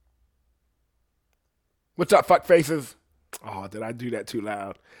What's up, fuck faces? Oh, did I do that too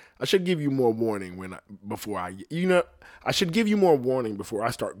loud? I should give you more warning before I should give you more warning before I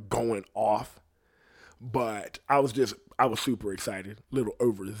start going off. But I was super excited, a little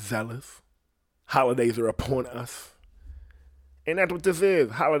overzealous. Holidays are upon us, and that's what this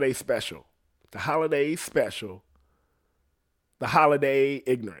is. Holiday special, the holiday special, the holiday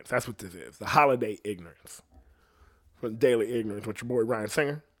ignorance. That's what this is. The holiday ignorance from Daily Ignorance with your boy Ryan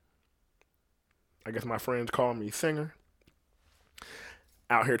Singer. I guess my friends call me Singer.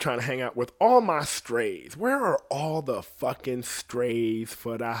 Out here trying to hang out with all my strays. Where are all the fucking strays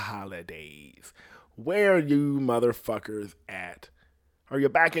for the holidays? Where are you motherfuckers at? Are you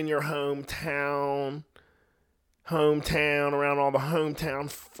back in your hometown? Hometown, around all the hometown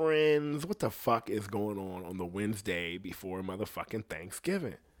friends? What the fuck is going on the Wednesday before motherfucking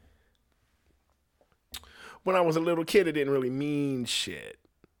Thanksgiving? When I was a little kid, it didn't really mean shit.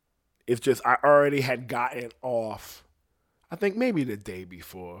 It's just I already had gotten off. I think maybe the day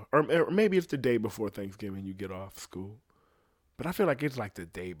before, or maybe it's the day before Thanksgiving you get off school. But I feel like it's like the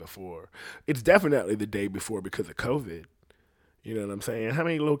day before. It's definitely the day before because of COVID. You know what I'm saying? How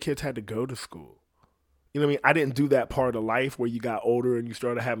many little kids had to go to school? You know what I mean? I didn't do that part of life where you got older and you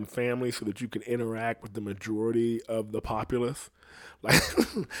started having families so that you could interact with the majority of the populace. Like,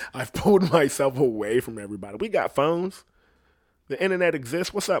 I've pulled myself away from everybody. We got phones. The internet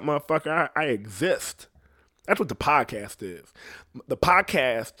exists. What's up, motherfucker? I exist. That's what the podcast is. The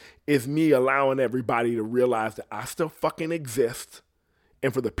podcast is me allowing everybody to realize that I still fucking exist.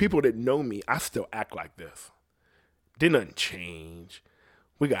 And for the people that know me, I still act like this. Did nothing change.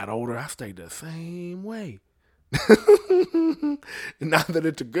 We got older. I stayed the same way. Not that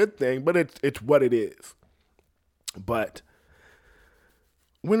it's a good thing, but it's what it is. But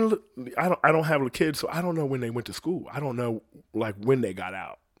when I don't have a kid, so I don't know when they went to school. I don't know like when they got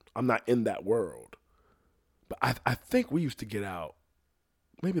out. I'm not in that world. But I think we used to get out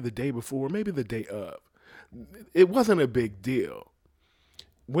maybe the day before, maybe the day of. It wasn't a big deal.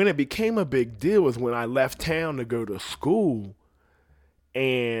 When it became a big deal was when I left town to go to school,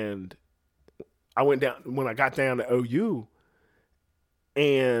 and when I got down to OU,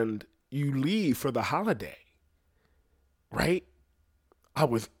 and you leave for the holiday, right? I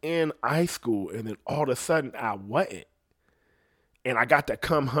was in high school, and then all of a sudden I wasn't. And I got to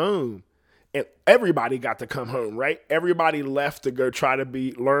come home, and everybody got to come home, right? Everybody left to go try to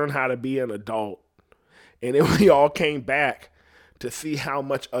learn how to be an adult. And then we all came back to see how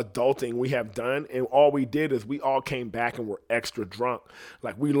much adulting we have done. And all we did is we all came back and were extra drunk.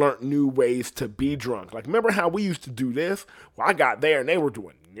 Like, we learned new ways to be drunk. Like, remember how we used to do this? Well, I got there and they were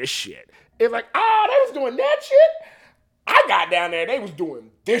doing this shit. It's like, oh, they was doing that shit? I got down there, they was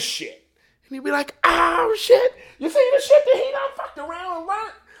doing this shit. And he'd be like, oh shit, you see the shit that he done fucked around and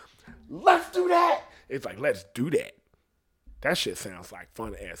learned? Let's do that. It's like, let's do that. That shit sounds like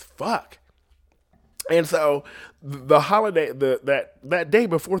fun as fuck. And so the holiday, that day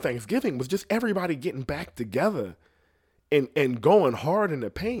before Thanksgiving was just everybody getting back together and going hard in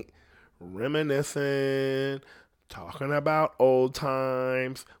the paint, reminiscing, talking about old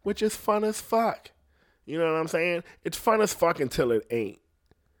times, which is fun as fuck. You know what I'm saying? It's fun as fuck until it ain't.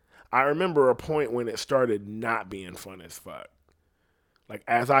 I remember a point when it started not being fun as fuck. Like,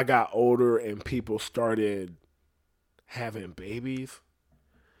 as I got older and people started having babies,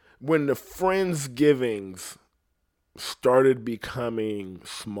 when the Friendsgivings started becoming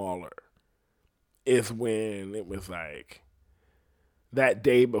smaller, is when it was like, that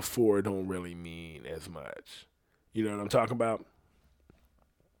day before don't really mean as much. You know what I'm talking about?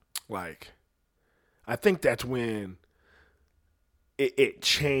 Like, I think that's when it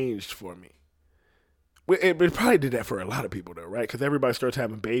changed for me. It probably did that for a lot of people, though, right? Because everybody starts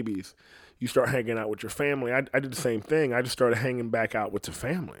having babies. You start hanging out with your family. I did the same thing. I just started hanging back out with the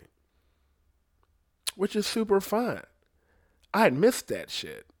family, which is super fun. I had missed that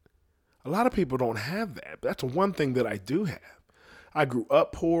shit. A lot of people don't have that. But that's one thing that I do have. I grew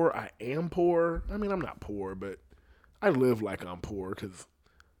up poor. I am poor. I mean, I'm not poor, but I live like I'm poor because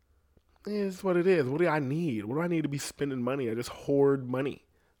it's what it is. What do I need? What do I need to be spending money? I just hoard money.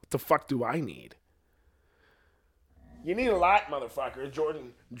 What the fuck do I need? You need a lot, motherfucker.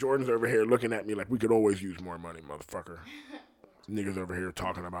 Jordan's over here looking at me like we could always use more money, motherfucker. Niggas over here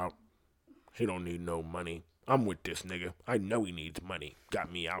talking about he don't need no money. I'm with this nigga. I know he needs money.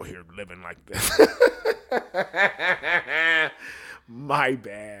 Got me out here living like this. My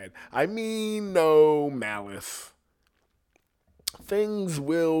bad. I mean no malice. Things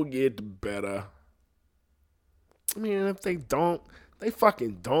will get better. I mean, if they don't, they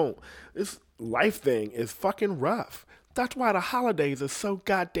fucking don't. This life thing is fucking rough. That's why the holidays are so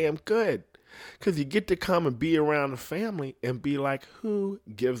goddamn good. Because you get to come and be around the family and be like, who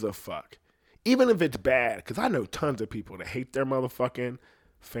gives a fuck? Even if it's bad, because I know tons of people that hate their motherfucking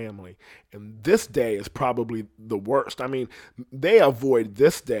family. And this day is probably the worst. I mean, they avoid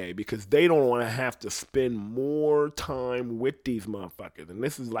this day because they don't want to have to spend more time with these motherfuckers. And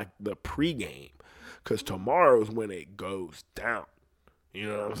this is like the pregame, because tomorrow's when it goes down. You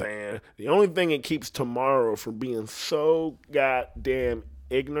know what I'm saying? The only thing that keeps tomorrow from being so goddamn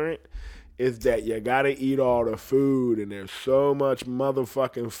ignorant is that you gotta eat all the food, and there's so much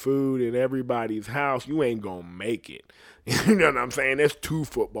motherfucking food in everybody's house, you ain't gonna make it. You know what I'm saying? There's 2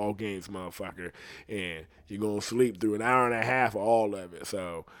 football games, motherfucker, and you're gonna sleep through an hour and a half of all of it.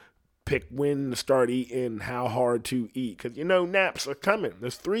 So pick when to start eating, how hard to eat, because you know naps are coming.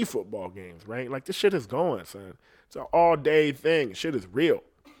 There's 3 football games, right? Like, this shit is going, son. It's an all-day thing. Shit is real.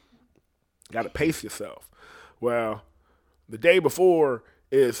 Got to pace yourself. Well, the day before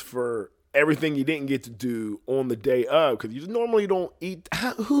is for everything you didn't get to do on the day of, because you normally don't eat.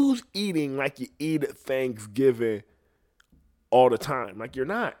 Who's eating like you eat at Thanksgiving all the time? Like, you're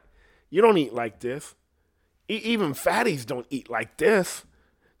not. You don't eat like this. Even fatties don't eat like this.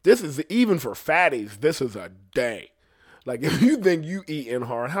 This is, even for fatties, this is a day. Like, if you think you eating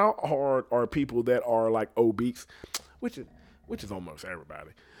hard, how hard are people that are like obese, which is almost everybody.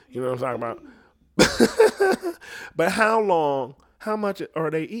 You know what I'm talking about? But how much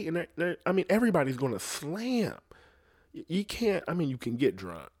are they eating? I mean, everybody's going to slam. You can't, I mean, you can get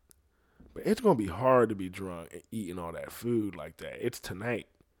drunk, but it's going to be hard to be drunk and eating all that food like that. It's tonight.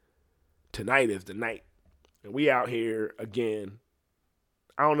 Tonight is the night. And we out here again.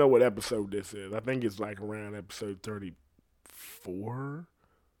 I don't know what episode this is. I think it's like around episode 34.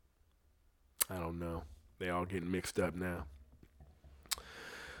 I don't know. They all getting mixed up now.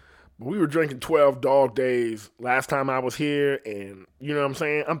 But we were drinking 12 dog days last time I was here, and you know what I'm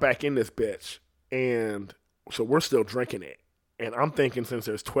saying? I'm back in this bitch. And so we're still drinking it. And I'm thinking, since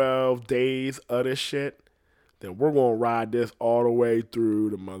there's 12 days of this shit, then we're going to ride this all the way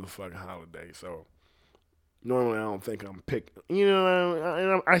through the motherfucking holiday. So normally I don't think I'm picking, you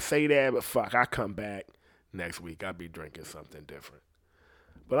know, I say that, but fuck, I come back next week, I'll be drinking something different.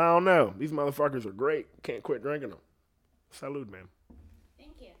 But I don't know. These motherfuckers are great. Can't quit drinking them. Salud, man.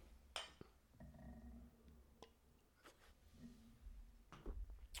 Thank you.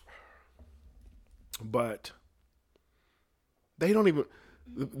 But they don't even,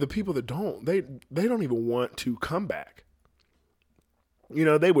 the people that don't, they don't even want to come back. You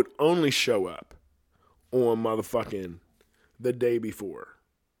know, they would only show up on motherfucking the day before.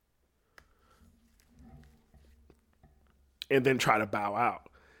 And then try to bow out.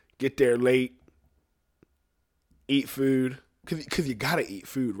 Get there late. Eat food. Because you got to eat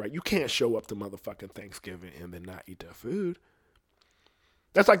food, right? You can't show up to motherfucking Thanksgiving and then not eat that food.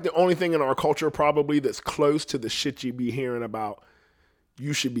 That's like the only thing in our culture probably that's close to the shit you be hearing about.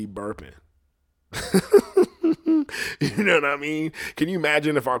 You should be burping. You know what I mean? Can you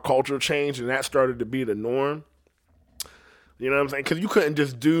imagine if our culture changed and that started to be the norm? You know what I'm saying? Because you couldn't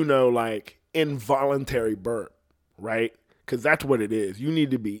just do no like involuntary burp, right? Because that's what it is. You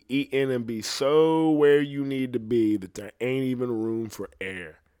need to be eating and be so where you need to be that there ain't even room for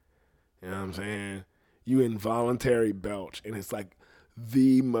air. You know what I'm saying? You involuntary belch, and it's like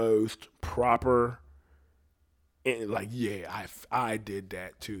the most proper, and like, yeah, I did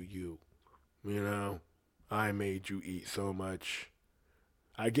that to you. You know, I made you eat so much.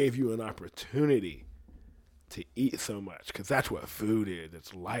 I gave you an opportunity to eat so much, because that's what food is.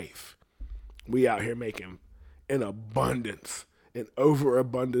 It's life. We out here making an abundance, an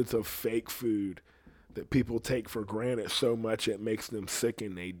overabundance of fake food that people take for granted so much it makes them sick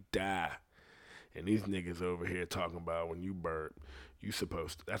and they die. And these niggas over here talking about when you burp, you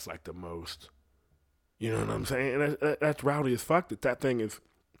supposed to, that's like the most, you know what I'm saying? And that's rowdy as fuck that thing is,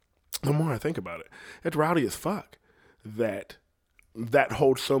 the more I think about it, it's rowdy as fuck that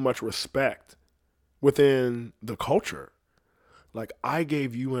holds so much respect within the culture. Like, I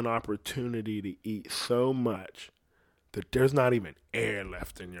gave you an opportunity to eat so much that there's not even air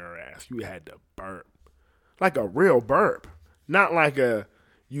left in your ass. You had to burp. Like a real burp. Not like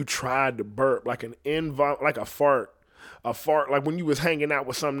you tried to burp, like like a fart. A fart, like when you was hanging out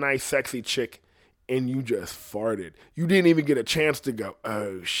with some nice sexy chick and you just farted. You didn't even get a chance to go,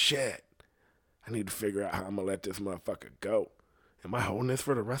 oh shit, I need to figure out how I'm going to let this motherfucker go. Am I holding this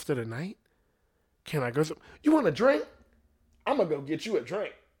for the rest of the night? Can I go you want a drink? I'm going to go get you a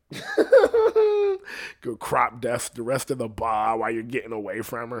drink. Go crop dust the rest of the bar while you're getting away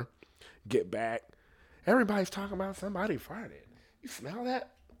from her. Get back. Everybody's talking about somebody farted. You smell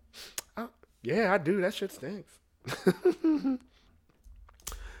that? Yeah, I do. That shit stinks.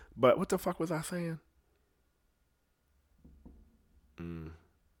 But what the fuck was I saying?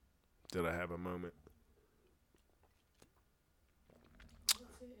 Did I have a moment?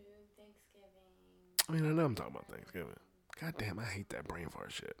 I mean, I know I'm talking about Thanksgiving. God damn, I hate that brain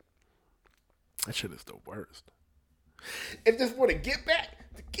fart shit. That shit is the worst. It's just for the get back,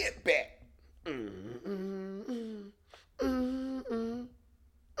 to get back.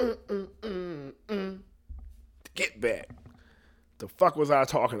 Get back. The fuck was I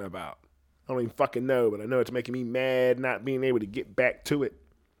talking about? I don't even fucking know, but I know it's making me mad not being able to get back to it.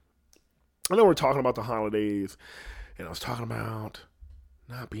 I know we're talking about the holidays, and I was talking about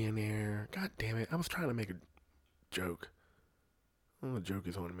not being there. God damn it. I was trying to make a joke. Oh, the joke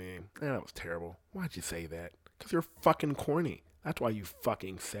is on me. That was terrible. Why'd you say that? Because you're fucking corny. That's why you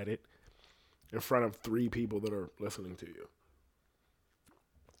fucking said it in front of 3 people that are listening to you.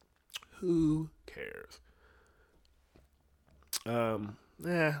 Who cares? Who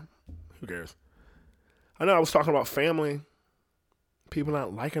cares? I know I was talking about family. People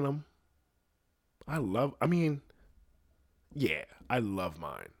not liking them. I love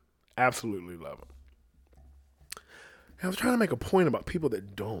mine. Absolutely love them. And I was trying to make a point about people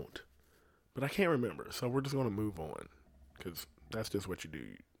that don't, but I can't remember. So we're just going to move on because that's just what you do.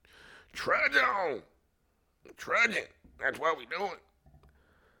 Trudge on. Trudging. That's what we doing.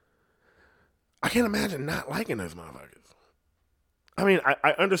 I can't imagine not liking those motherfuckers. I mean,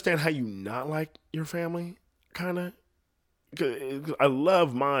 I understand how you not like your family, kind of. I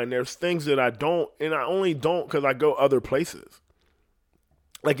love mine. There's things that I don't, and I only don't because I go other places.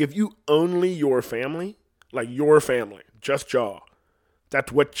 Like if you only your family, like your family, just y'all,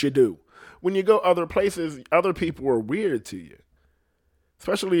 that's what you do. When you go other places, other people are weird to you.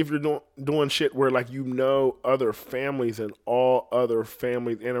 Especially if you're doing shit where like you know other families and all other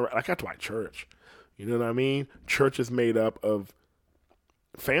families interact. Like that's why church. You know what I mean? Church is made up of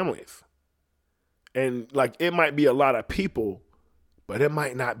families. And like it might be a lot of people, but it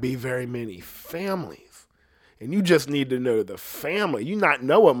might not be very many families. And you just need to know the family. You not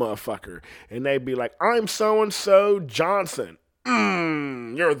know a motherfucker. And they be like, I'm so-and-so Johnson.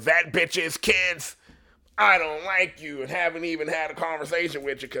 You're that bitch's kids. I don't like you and haven't even had a conversation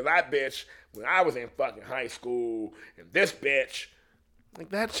with you because I bitch when I was in fucking high school and this bitch. Like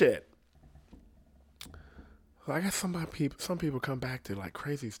that shit. I guess some people come back to like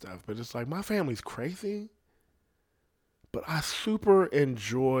crazy stuff, but it's like my family's crazy, but I super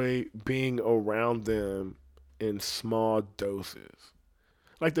enjoy being around them in small doses.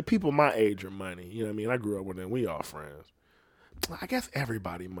 Like the people my age are money. You know what I mean? I grew up with them. We all friends. I guess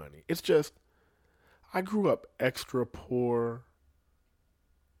everybody money. It's just I grew up extra poor,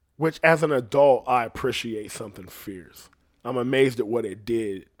 which as an adult I appreciate something fierce. I'm amazed at what it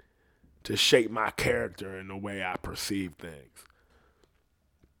did to shape my character and the way I perceive things.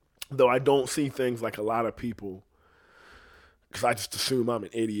 Though I don't see things like a lot of people, because I just assume I'm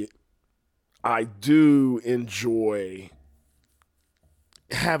an idiot, I do enjoy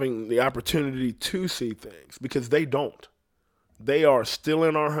having the opportunity to see things because they don't. They are still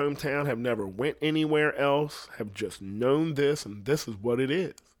in our hometown, have never went anywhere else, have just known this, and this is what it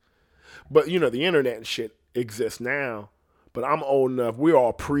is. But, you know, the internet and shit exists now. But I'm old enough, we're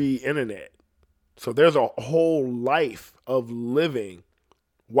all pre-internet. So there's a whole life of living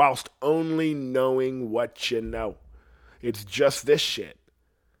whilst only knowing what you know. It's just this shit.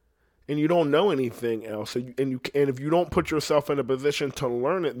 And you don't know anything else. And if you don't put yourself in a position to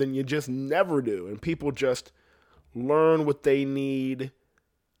learn it, then you just never do. And people just learn what they need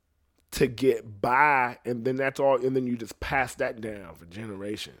to get by, and then that's all. And then you just pass that down for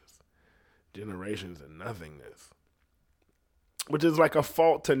generations. Generations of nothingness. Which is like a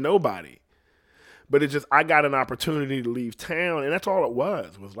fault to nobody. But it's just, I got an opportunity to leave town, and that's all it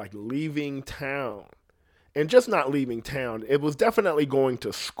was like leaving town. And just not leaving town, it was definitely going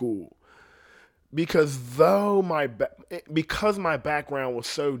to school. Because because my background was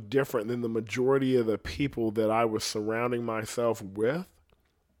so different than the majority of the people that I was surrounding myself with,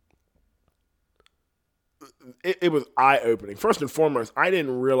 it was eye-opening. First and foremost, I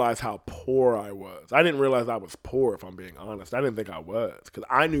didn't realize how poor I was. I didn't realize I was poor, if I'm being honest. I didn't think I was. Because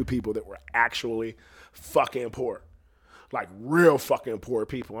I knew people that were actually fucking poor. Like, real fucking poor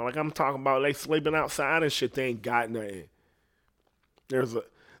people. And like I'm talking about, they sleeping outside and shit, they ain't got nothing.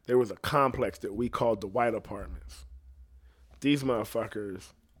 There was a complex that we called the White Apartments. These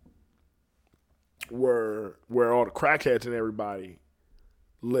motherfuckers were where all the crackheads and everybody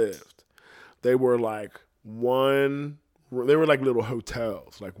lived. They were like little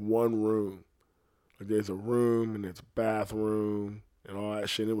hotels, like one room. Like there's a room and there's a bathroom and all that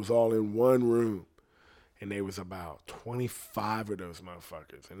shit. It was all in one room. and there was about 25 of those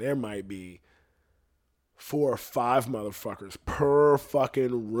motherfuckers, and there might be 4 or 5 motherfuckers per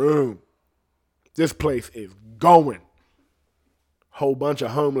fucking room. This place is going. Whole bunch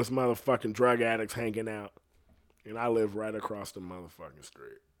of homeless motherfucking drug addicts hanging out, and I live right across the motherfucking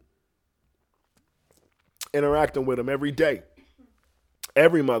street. Interacting with them every day.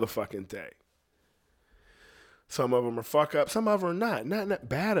 Every motherfucking day. Some of them are fuck up. Some of them are not. Nothing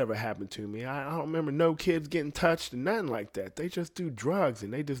bad ever happened to me. I don't remember no kids getting touched and nothing like that. They just do drugs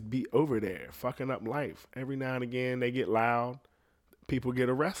and they just be over there fucking up life. Every now and again they get loud. People get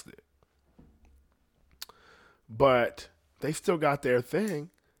arrested. But they still got their thing.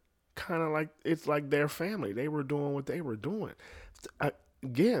 Kind of like it's like their family. They were doing what they were doing.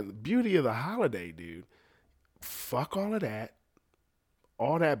 Again, the beauty of the holiday, dude. Fuck all of that.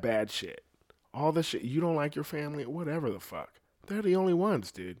 All that bad shit. All the shit. You don't like your family, whatever the fuck. They're the only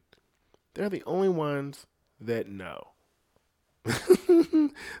ones, dude. They're the only ones that know.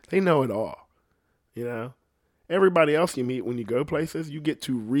 They know it all. You know? Everybody else you meet when you go places, you get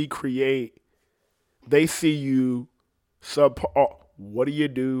to recreate. They see you what do you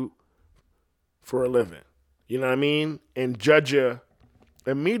do for a living? You know what I mean? And judge you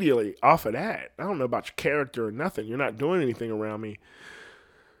immediately off of that. I don't know about your character or nothing. You're not doing anything around me.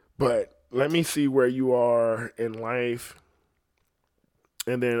 But let me see where you are in life,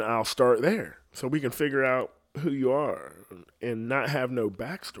 and then I'll start there so we can figure out who you are and not have no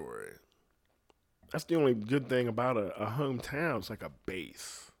backstory. That's the only good thing about a hometown. It's like a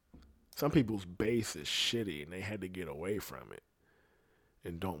base. Some people's base is shitty, and they had to get away from it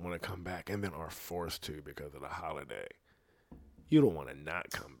and don't want to come back and then are forced to because of the holiday. You don't want to not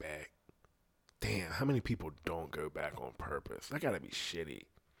come back. Damn, how many people don't go back on purpose? That got to be shitty.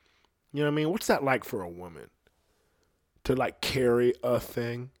 You know what I mean? What's that like for a woman? To like carry a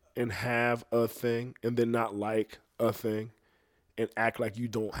thing and have a thing and then not like a thing and act like you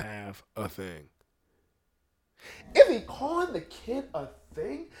don't have a thing. Is he calling the kid a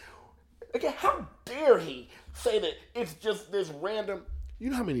thing? Again, how dare he say that it's just this random... You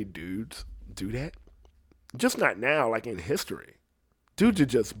know how many dudes do that? Just not now, like in history. Dudes are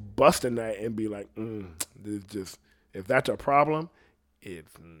just busting that and be like, this just... If that's a problem...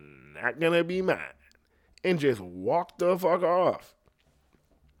 It's not going to be mine. And just walk the fuck off.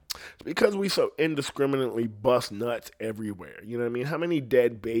 Because we so indiscriminately bust nuts everywhere. You know what I mean? How many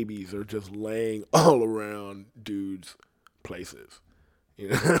dead babies are just laying all around dudes' places? You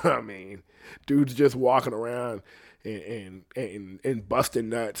know what I mean? Dudes just walking around and busting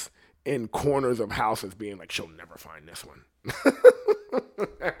nuts in corners of houses being like, she'll never find this one.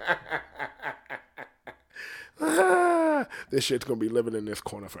 This shit's gonna be living in this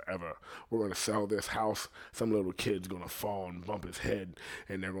corner forever. We're gonna sell this house. Some little kid's gonna fall and bump his head,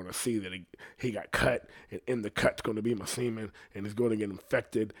 and they're gonna see that he got cut, and in the cut's gonna be my semen, and it's gonna get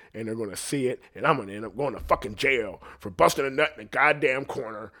infected, and they're gonna see it, and I'm gonna end up going to fucking jail for busting a nut in a goddamn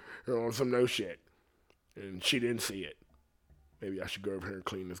corner, you know, some no shit. And she didn't see it. Maybe I should go over here and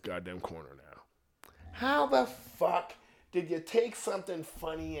clean this goddamn corner now. How the fuck did you take something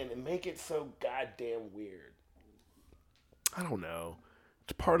funny and make it so goddamn weird? I don't know.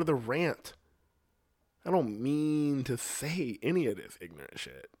 It's part of the rant. I don't mean to say any of this ignorant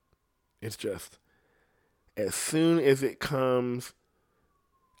shit. It's just, as soon as it comes,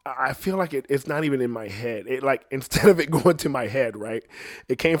 I feel like it's not even in my head. It like, instead of it going to my head, right?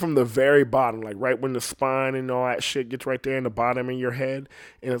 It came from the very bottom, like right when the spine and all that shit gets right there in the bottom of your head.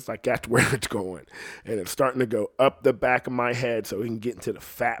 And it's like, that's where it's going. And it's starting to go up the back of my head so we can get into the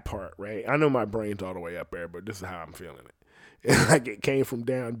fat part, right? I know my brain's all the way up there, but this is how I'm feeling it. And like it came from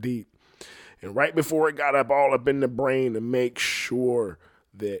down deep. And right before it got up all up in the brain to make sure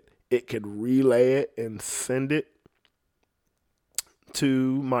that it could relay it and send it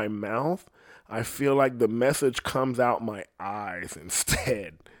to my mouth, I feel like the message comes out my eyes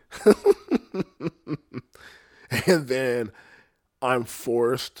instead. And then I'm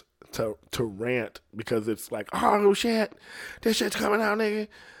forced to rant because it's like, oh shit, this shit's coming out, nigga.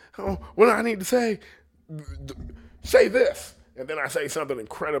 Oh, what do I need to say? Say this. And then I say something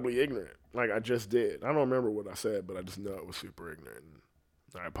incredibly ignorant, like I just did. I don't remember what I said, but I just know it was super ignorant.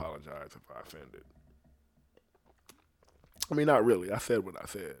 And I apologize if I offended. I mean, not really. I said what I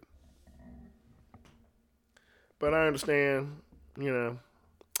said. But I understand, you know,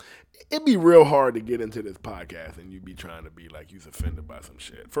 it'd be real hard to get into this podcast and you'd be trying to be like you's offended by some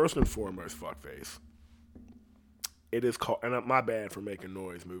shit. First and foremost, fuckface. It is called, and my bad for making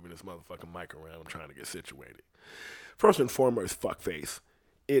noise, moving this motherfucking mic around. I'm trying to get situated. First and foremost, fuckface.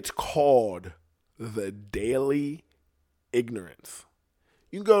 It's called the Daily Ignorance.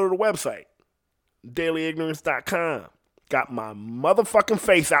 You can go to the website, DailyIgnorance.com. Got my motherfucking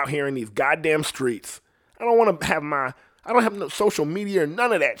face out here in these goddamn streets. I don't have no social media or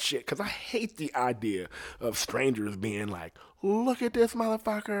none of that shit because I hate the idea of strangers being like, look at this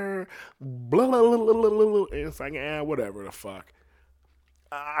motherfucker. Blah, blah, blah, blah, blah, blah. And it's like, whatever the fuck.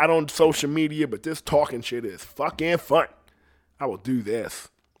 I don't social media, but this talking shit is fucking fun. I will do this.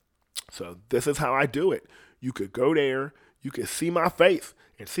 So this is how I do it. You could go there, you could see my face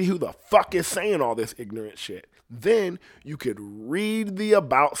and see who the fuck is saying all this ignorant shit. Then you could read the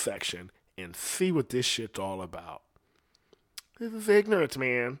about section and see what this shit's all about. This is ignorance,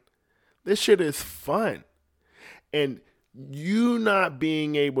 man. This shit is fun. And you not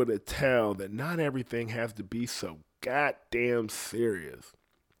being able to tell that not everything has to be so goddamn serious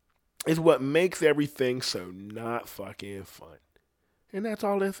is what makes everything so not fucking fun. And that's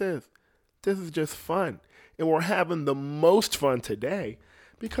all this is. This is just fun. And we're having the most fun today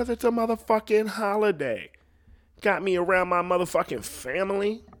because it's a motherfucking holiday. Got me around my motherfucking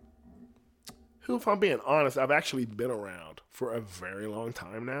family, who, if I'm being honest, I've actually been around for a very long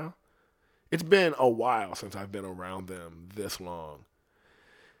time now. It's been a while since I've been around them this long.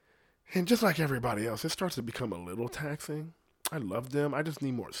 And just like everybody else, it starts to become a little taxing. I love them. I just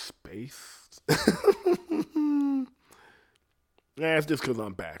need more space. Yeah, it's just because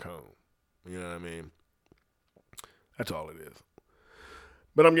I'm back home. You know what I mean? That's all it is.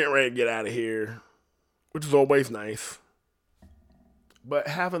 But I'm getting ready to get out of here, which is always nice. But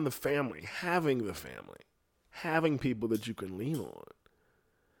having having people that you can lean on,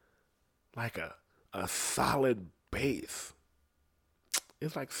 like a solid base,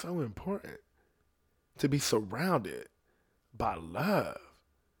 is like so important. To be surrounded by love.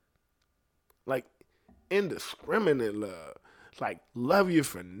 Like indiscriminate love. Like love you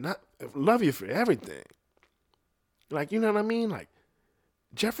for everything. Like, you know what I mean? Like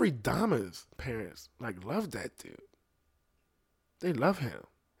Jeffrey Dahmer's parents like loved that dude. They love him.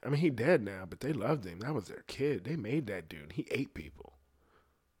 I mean, he dead now, but they loved him. That was their kid. They made that dude. He ate people.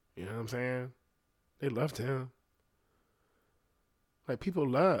 You know what I'm saying? They loved him. Like, people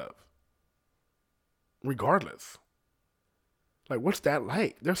love. Regardless. Like, what's that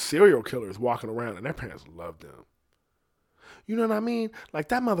like? They're serial killers walking around and their parents loved them. You know what I mean? Like,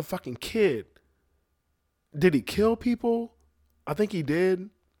 that motherfucking kid. Did he kill people? I think he did.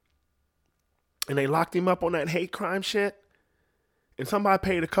 And they locked him up on that hate crime shit. And somebody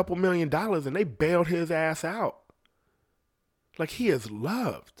paid a couple $1 million and they bailed his ass out. Like, he is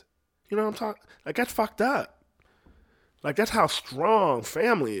loved. You know what I'm talking? Like, that's fucked up. Like, that's how strong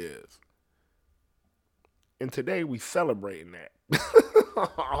family is. And today we celebrating that.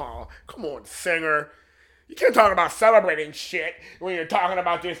 Oh, come on, singer. You can't talk about celebrating shit when you're talking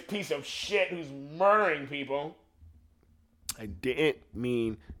about this piece of shit who's murdering people. I didn't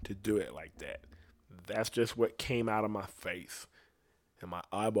mean to do it like that. That's just what came out of my face. And my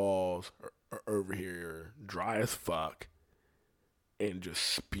eyeballs are over here dry as fuck and just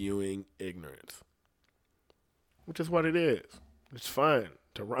spewing ignorance. Which is what it is. It's fun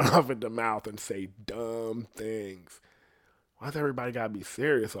to run off at the mouth and say dumb things. Why's everybody gotta be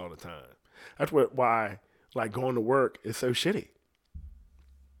serious all the time? That's why like going to work is so shitty.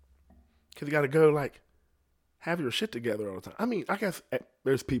 Because you gotta go like have your shit together all the time. I mean, I guess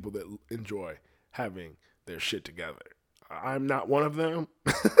there's people that enjoy having their shit together. I'm not one of them.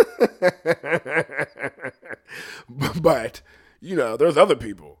 But, you know, there's other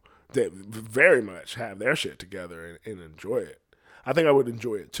people that very much have their shit together and enjoy it. I think I would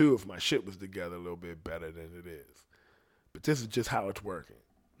enjoy it too if my shit was together a little bit better than it is. But this is just how it's working.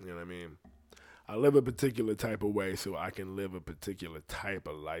 You know what I mean? I live a particular type of way so I can live a particular type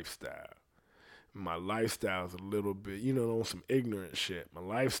of lifestyle. My lifestyle is a little bit, you know, on some ignorant shit. My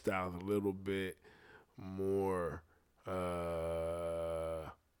lifestyle is a little bit more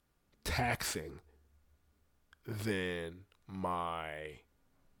taxing than my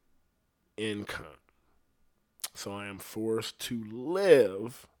income. So I am forced to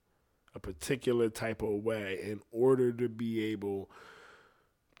live a particular type of way in order to be able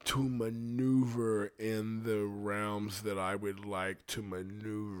to maneuver in the realms that I would like to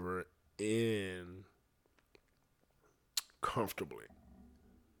maneuver in comfortably.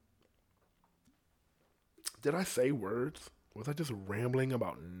 Did I say words? Was I just rambling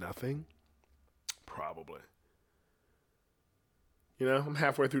about nothing? Probably. You know, I'm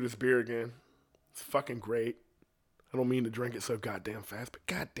halfway through this beer again. It's fucking great. I don't mean to drink it so goddamn fast, but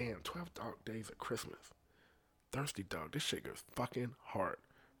goddamn, 12 dog days of Christmas. Thirsty dog, this shit goes fucking hard.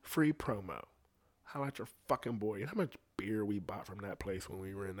 Free promo. Holla at your fucking boy. You know how much beer we bought from that place when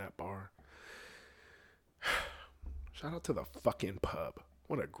we were in that bar? Shout out to the fucking pub.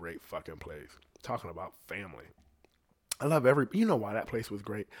 What a great fucking place. talking about family. I love you know why that place was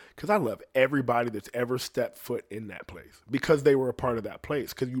great? Because I love everybody that's ever stepped foot in that place because they were a part of that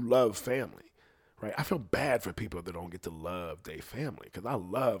place, because you love family, right? I feel bad for people that don't get to love their family, because I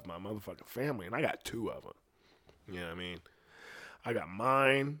love my motherfucking family, and I got two of them. You know what I mean? I got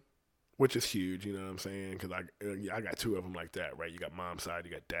mine, which is huge, you know what I'm saying? Because I got two of them like that, right? You got mom's side,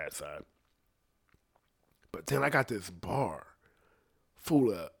 you got dad's side. But then I got this bar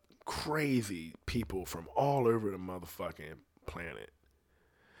full of crazy people from all over the motherfucking planet.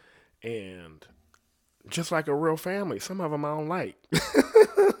 And just like a real family, some of them I don't like.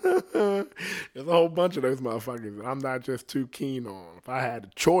 There's a whole bunch of those motherfuckers that I'm not just too keen on. If I had a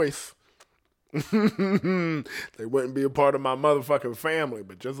choice, they wouldn't be a part of my motherfucking family.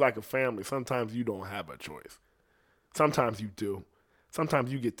 But just like a family, sometimes you don't have a choice. Sometimes you do.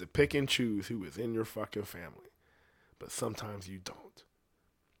 Sometimes you get to pick and choose who is in your fucking family. But sometimes you don't.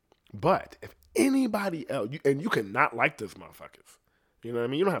 But if anybody else, and you cannot like those motherfuckers. You know what I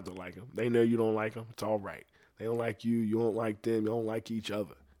mean? You don't have to like them. They know you don't like them. It's all right. They don't like you. You don't like them. You don't like each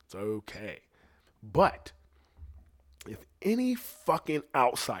other. It's okay. But if any fucking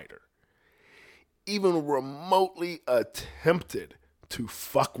outsider even remotely attempted to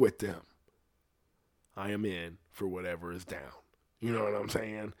fuck with them, I am in for whatever is down. You know what I'm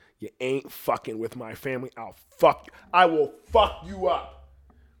saying? You ain't fucking with my family. I will fuck you up.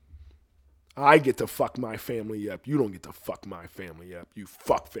 I get to fuck my family up. You don't get to fuck my family up. You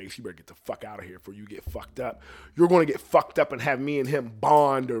fuckface. You better get the fuck out of here before you get fucked up. You're going to get fucked up and have me and him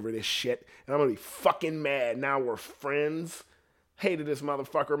bond over this shit. And I'm going to be fucking mad. Now we're friends. Hated this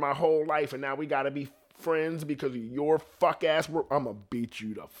motherfucker my whole life. And now we got to be friends because of your fuck ass. I'm going to beat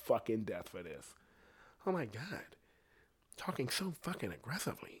you to fucking death for this. Oh my God. Talking so fucking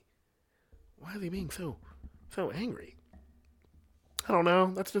aggressively. Why is he being so angry? I don't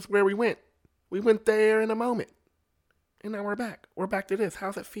know. That's just where we went. We went there in a moment. And now we're back. We're back to this.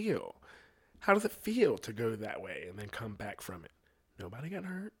 How's it feel? How does it feel to go that way and then come back from it? Nobody got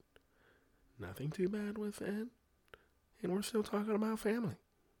hurt. Nothing too bad was said. And we're still talking about family.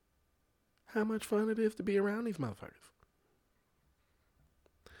 How much fun it is to be around these motherfuckers.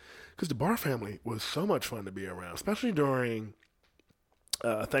 Because the Bar family was so much fun to be around, especially during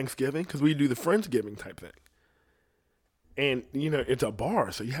Thanksgiving, because we do the Friendsgiving type thing. And, you know, it's a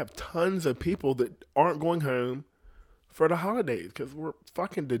bar, so you have tons of people that aren't going home for the holidays because we're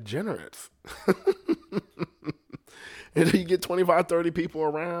fucking degenerates. And then you get 25, 30 people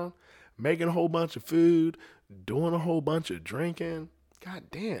around, making a whole bunch of food, doing a whole bunch of drinking. God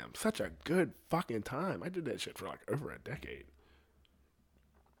damn, such a good fucking time. I did that shit for like over a decade.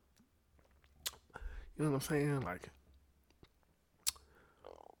 You know what I'm saying? Like,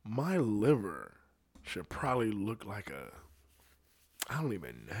 my liver should probably look like I don't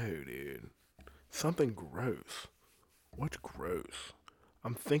even know, dude. Something gross. What's gross?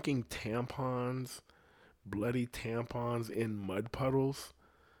 I'm thinking tampons, bloody tampons in mud puddles.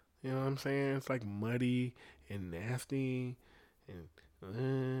 You know what I'm saying? It's like muddy and nasty,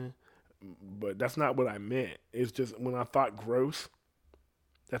 and but that's not what I meant. It's just when I thought gross,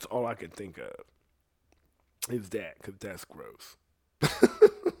 that's all I could think of. Is that, because that's gross.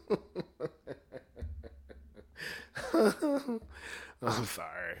 I'm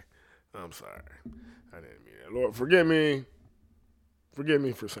sorry. I didn't mean it. Lord, forgive me. Forgive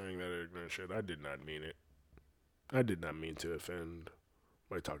me for saying that ignorant shit. I did not mean it. I did not mean to offend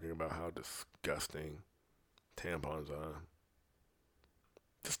by talking about how disgusting tampons are.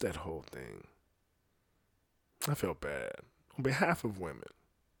 Just that whole thing. I felt bad. On behalf of women.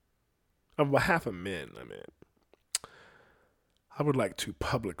 On behalf of men, I mean. I would like to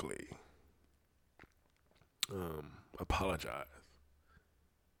publicly apologize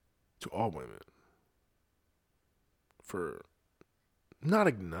to all women for not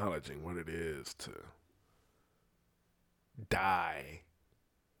acknowledging what it is to die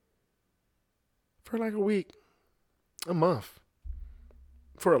for like a week, a month,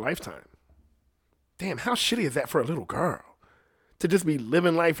 for a lifetime. Damn, how shitty is that for a little girl? To just be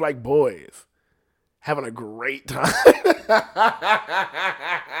living life like boys, having a great time.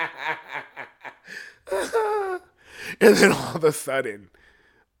 And then all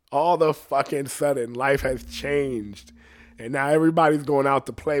the fucking sudden, life has changed. And now everybody's going out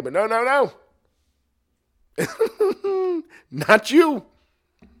to play. But no. Not you.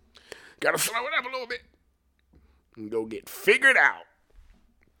 Gotta slow it up a little bit. And go get figured out.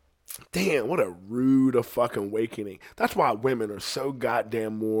 Damn, what a rude fucking awakening. That's why women are so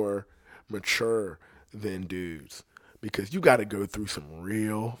goddamn more mature than dudes. Because you gotta go through some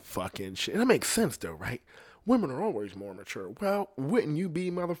real fucking shit. And that makes sense though, right? women are always more mature. Well, wouldn't you be,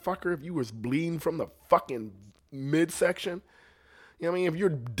 motherfucker, if you was bleeding from the fucking midsection? You know what I mean? If your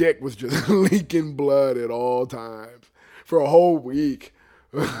dick was just leaking blood at all times for a whole week,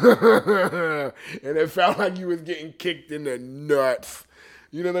 and it felt like you was getting kicked in the nuts,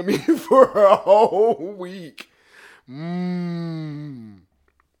 you know what I mean, for a whole week. Damn,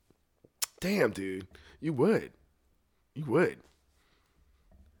 dude, you would. You would.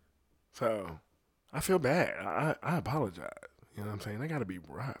 So, I feel bad. I apologize. You know what I'm saying? That gotta be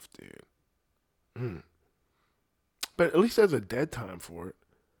rough, dude. But at least there's a dead time for it.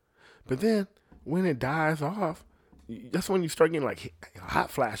 But then, when it dies off, that's when you start getting like hot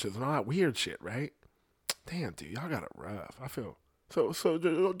flashes and all that weird shit, right? Damn, dude, y'all got it rough. I feel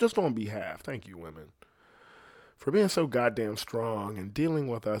so. Just on behalf, thank you, women, for being so goddamn strong and dealing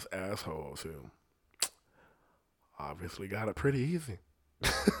with us assholes who obviously got it pretty easy.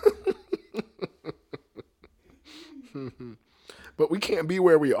 But we can't be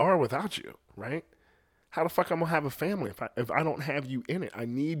where we are without you, right? How the fuck I'm gonna have a family if I don't have you in it? I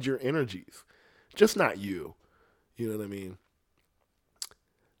need your energies, just not you. You know what I mean?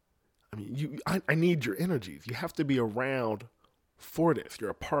 I need your energies. You have to be around for this. You're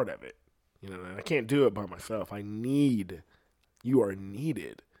a part of it. You know, and I can't do it by myself. You are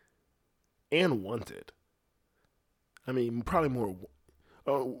needed and wanted. I mean, probably more.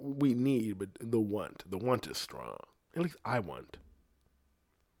 We need, but the want is strong. At least I want.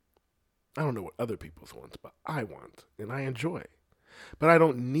 I don't know what other people's want, but I want and I enjoy. But I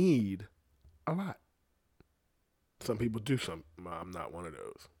don't need a lot. Some people do. I'm not one of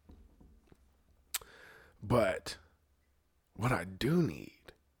those. But what I do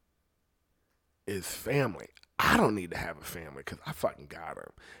need is family. I don't need to have a family because I fucking got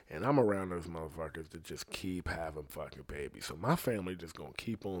them. And I'm around those motherfuckers that just keep having fucking babies. So my family just gonna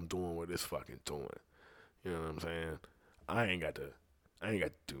keep on doing what it's fucking doing. You know what I'm saying? I ain't got to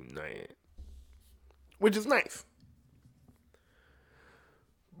do nothing. Which is nice.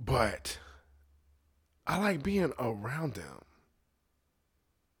 But I like being around them.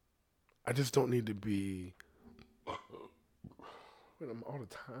 I just don't need to be with them all the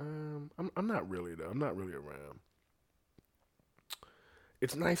time. I'm not really though. I'm not really around.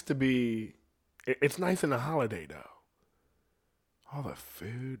 It's nice to be. It's nice in the holiday though. All the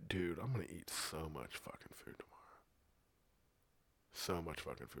food, dude. I'm gonna eat so much fucking food tomorrow. So much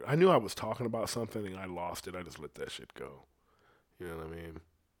fucking food. I knew I was talking about something and I lost it. I just let that shit go. You know what I mean?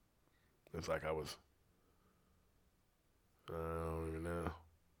 It's like I don't even know.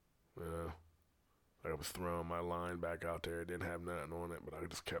 You know? Like I was throwing my line back out there. It didn't have nothing on it, but I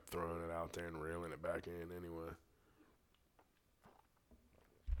just kept throwing it out there and reeling it back in anyway.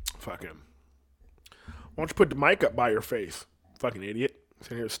 Fuck him. Why don't you put the mic up by your face? Fucking idiot.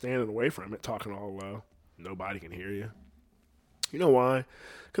 Sitting here standing away from it, talking all low. Nobody can hear you. You know why?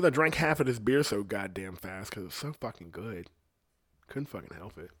 Because I drank half of this beer so goddamn fast because it's so fucking good. Couldn't fucking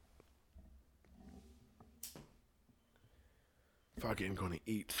help it. Fucking gonna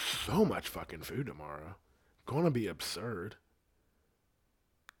eat so much fucking food tomorrow. Gonna be absurd.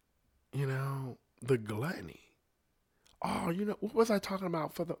 You know, the gluttony. Oh, you know, what was I talking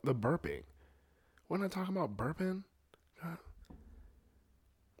about for the burping? Wasn't I talking about burping? God.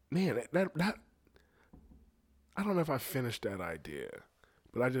 Man, that I don't know if I finished that idea,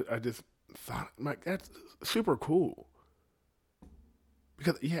 but I just thought like that's super cool.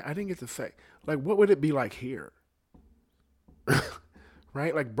 Because yeah, I didn't get to say like what would it be like here?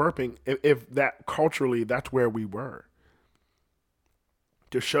 Right? Like burping if that culturally that's where we were.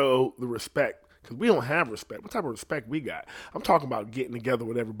 To show the respect because we don't have respect. What type of respect we got? I'm talking about getting together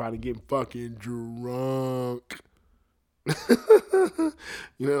with everybody, getting fucking drunk.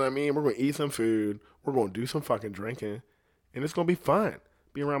 You know what I mean? We're going to eat some food. We're going to do some fucking drinking. And it's going to be fun.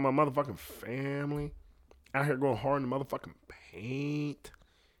 Be around my motherfucking family. Out here going hard in the motherfucking paint.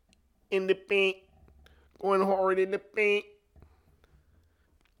 In the paint. Going hard in the paint.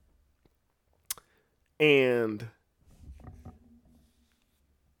 And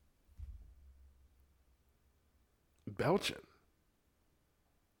belching.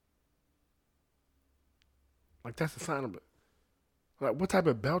 Like that's the sign of it. Like what type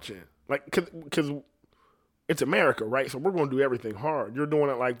of belching? Like because it's America, right? So we're gonna do everything hard. You're doing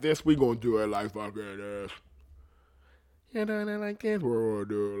it like this, we gonna do it like fucking this. You're doing it like this, we're gonna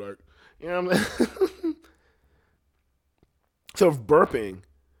do it like you know what I'm saying? So if burping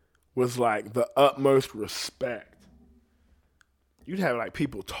was like the utmost respect, you'd have like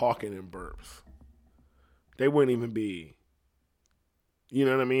people talking in burps. They wouldn't even be. You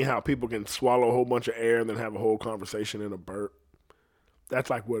know what I mean? How people can swallow a whole bunch of air and then have a whole conversation in a burp. That's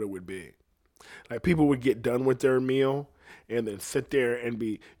like what it would be. Like people would get done with their meal and then sit there and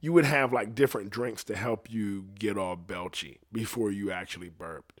you would have like different drinks to help you get all belchy before you actually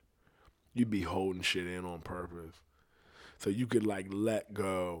burped. You'd be holding shit in on purpose. So you could like let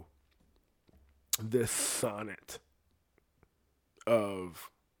go this sonnet of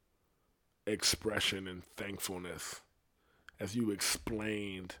expression and thankfulness as you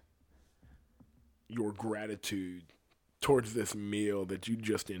explained your gratitude towards this meal that you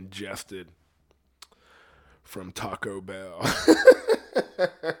just ingested from Taco Bell.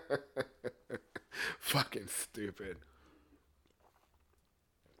 Fucking stupid.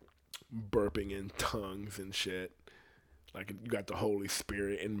 Burping in tongues and shit. Like you got the Holy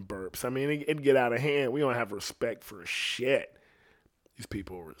Spirit in burps. I mean, it'd get out of hand. We don't have respect for shit. These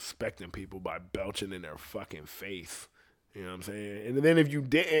people are respecting people by belching in their fucking face. You know what I'm saying? And then if you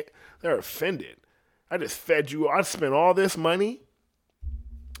didn't, they're offended. I just fed you. I spent all this money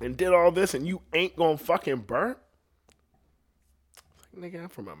and did all this, and you ain't gonna fucking burp? It's like, nigga, I'm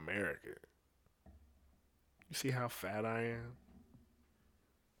from America. You see how fat I am?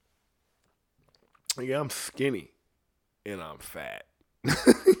 Nigga, I'm skinny, and I'm fat.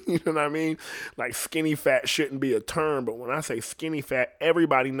 You know what I mean? Like, skinny fat shouldn't be a term, but when I say skinny fat,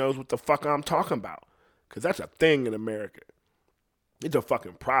 everybody knows what the fuck I'm talking about. Because that's a thing in America. It's a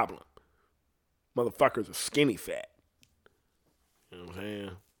fucking problem. Motherfuckers are skinny fat. You know what I'm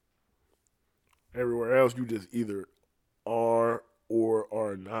saying? Everywhere else, you just either are or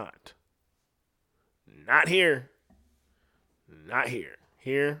are not. Not here. Not here.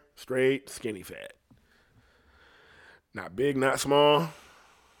 Here, straight, skinny fat. Not big, not small.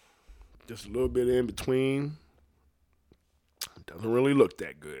 Just a little bit in between. Doesn't really look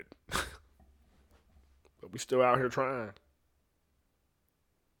that good. But we still out here trying.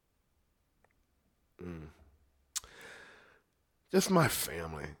 Just my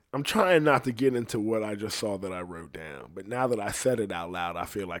family. I'm trying not to get into what I just saw that I wrote down. But now that I said it out loud, I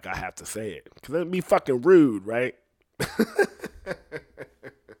feel like I have to say it. Because it'd be fucking rude, right?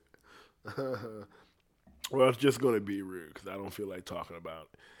 Well, it's just going to be rude because I don't feel like talking about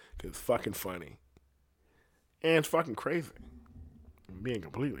it. Because it's fucking funny. And it's fucking crazy. I'm being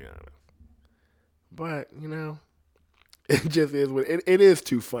completely honest. But, you know, it just is what it is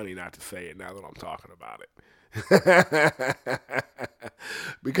too funny not to say it now that I'm talking about it.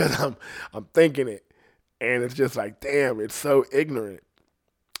 Because I'm thinking it, and it's just like, damn, it's so ignorant.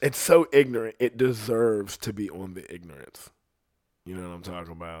 It's so ignorant. It deserves to be on the ignorance. You know what I'm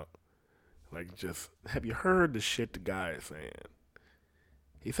talking about? Like, just have you heard the shit the guy is saying?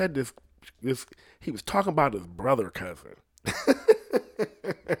 He said this. He was talking about his brother cousin.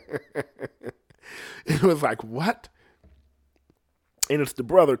 It was like, what? And it's the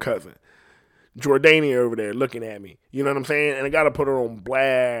brother cousin. Jordania over there looking at me. You know what I'm saying? And I got to put her on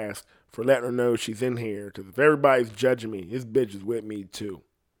blast for letting her know she's in here. Because if everybody's judging me, his bitch is with me too.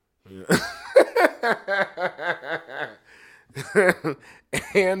 Yeah.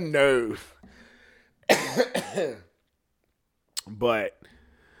 And knows. But,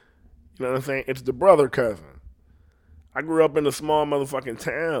 you know what I'm saying? It's the brother cousin. I grew up in a small motherfucking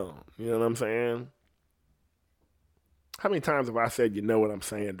town. You know what I'm saying? How many times have I said you know what I'm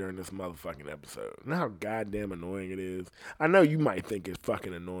saying during this motherfucking episode? You know how goddamn annoying it is? I know you might think it's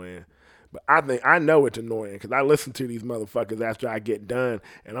fucking annoying, but I know it's annoying because I listen to these motherfuckers after I get done,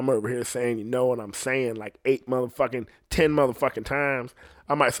 and I'm over here saying you know what I'm saying like 10 motherfucking times.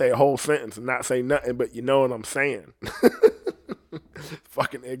 I might say a whole sentence and not say nothing, but you know what I'm saying.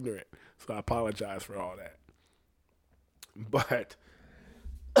 Fucking ignorant. So I apologize for all that. But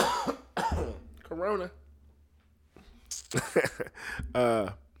Corona.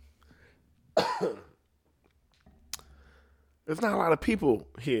 There's not a lot of people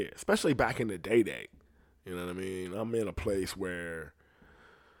here, especially back in the day. You know what I mean? I'm in a place where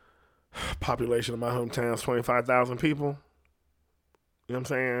population of my hometown is 25,000 people. You know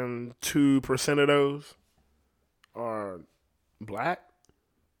what I'm saying? 2% of those are black,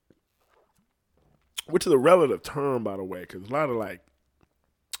 which is a relative term, by the way, because a lot of like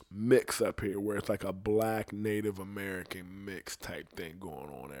mix up here where it's like a black Native American mix type thing going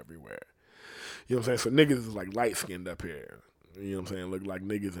on everywhere. You know what I'm saying? So niggas is like light skinned up here. You know what I'm saying? Look like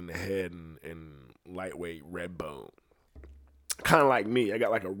niggas in the head and lightweight red bone. Kind of like me. I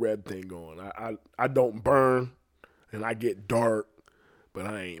got like a red thing going. I don't burn and I get dark, but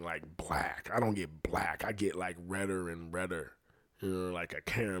I ain't like black. I don't get black. I get like redder and redder. You know, like a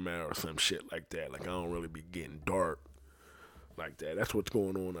caramel or some shit like that. Like I don't really be getting dark like that. That's what's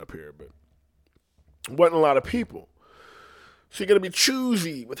going on up here. But wasn't a lot of people. So you gotta be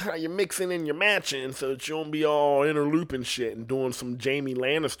choosy with how you're mixing and you're matching so that you don't be all interlooping shit and doing some Jamie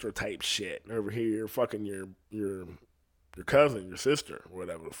Lannister type shit over here, fucking your cousin, your sister,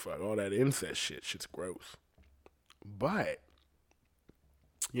 whatever the fuck. All that incest shit. Shit's gross. But,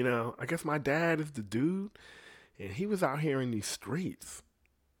 I guess my dad is the dude, and he was out here in these streets.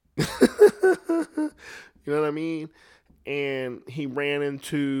 You know what I mean? And he ran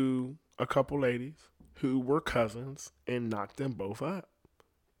into a couple ladies who were cousins and knocked them both up.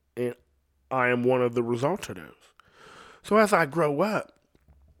 And I am one of the results of those. So as I grow up,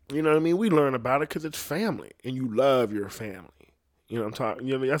 you know what I mean? We learn about it because it's family, and you love your family. You know what I'm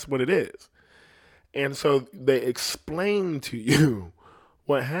talking? That's what it is. And so they explain to you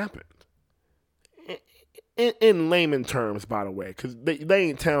what happened. In layman terms, by the way, because they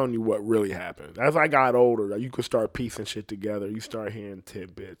ain't telling you what really happened. As I got older, you could start piecing shit together. You start hearing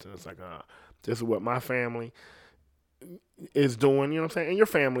tidbits, and it's like, this is what my family is doing, you know what I'm saying? And your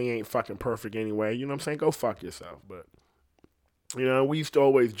family ain't fucking perfect anyway, you know what I'm saying? Go fuck yourself. But, we used to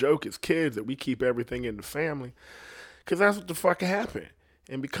always joke as kids that we keep everything in the family because that's what the fuck happened.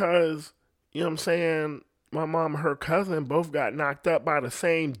 And because, you know what I'm saying, my mom and her cousin both got knocked up by the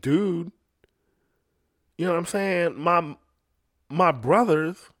same dude, you know what I'm saying? My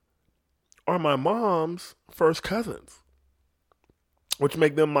brothers are my mom's first cousins, which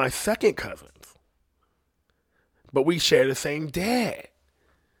make them my second cousins. But we share the same dad.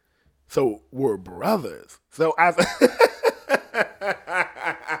 So we're brothers. So as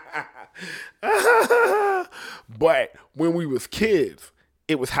but when we was kids,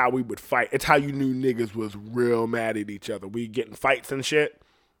 it was how we would fight. It's how you knew niggas was real mad at each other. We get in fights and shit.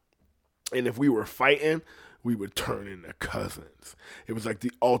 And if we were fighting, we would turn into cousins. It was like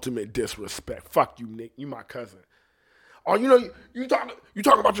the ultimate disrespect. Fuck you, Nick. You my cousin. Oh, you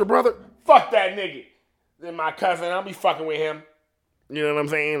talking about your brother? Fuck that nigga. Then my cousin, I'll be fucking with him. You know what I'm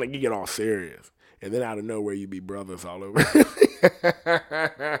saying? Like, you get all serious. And then out of nowhere, you be brothers all over. You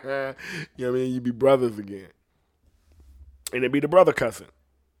know what I mean? You be brothers again. And it be the brother cousin.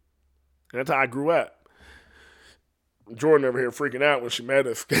 And that's how I grew up. Jordan over here freaking out when she met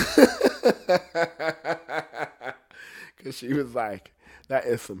us. Because she was like, that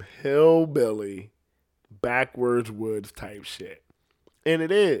is some hillbilly, backwards woods type shit. And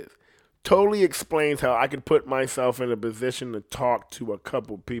it is. Totally explains how I could put myself in a position to talk to a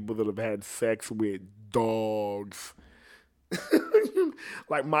couple people that have had sex with dogs.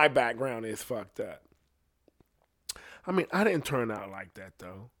 Like, my background is fucked up. I mean, I didn't turn out like that,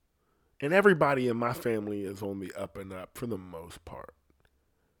 though. And everybody in my family is on the up and up for the most part.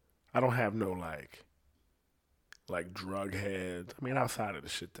 I don't have no, like drug heads. I mean, outside of the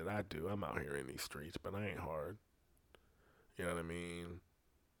shit that I do, I'm out here in these streets, but I ain't hard. You know what I mean?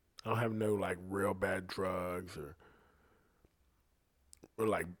 I don't have no, like, real bad drugs or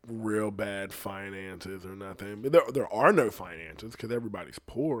like, real bad finances or nothing. But there are no finances because everybody's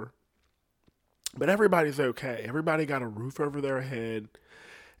poor. But everybody's okay. Everybody got a roof over their head.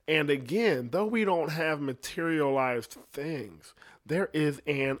 And again, though we don't have materialized things, there is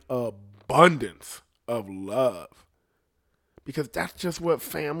an abundance of love. Because that's just what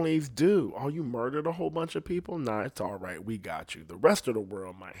families do. Oh, you murdered a whole bunch of people? Nah, it's all right. We got you. The rest of the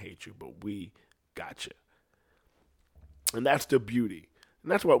world might hate you, but we got you. And that's the beauty.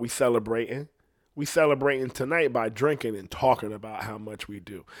 And that's what we celebrating. We celebrating tonight by drinking and talking about how much we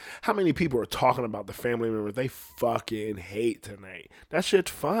do. How many people are talking about the family members they fucking hate tonight? That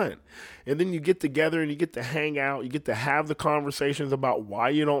shit's fun. And then you get together and you get to hang out. You get to have the conversations about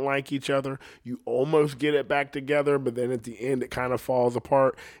why you don't like each other. You almost get it back together, but then at the end it kind of falls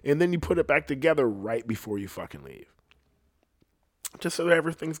apart. And then you put it back together right before you fucking leave. Just so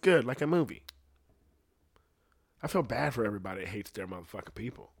everything's good, like a movie. I feel bad for everybody that hates their motherfucking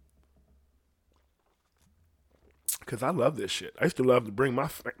people. Because I love this shit. I used to love to bring my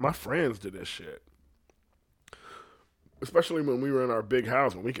friends to this shit. Especially when we were in our big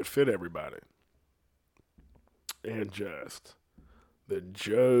house when we could fit everybody. And just the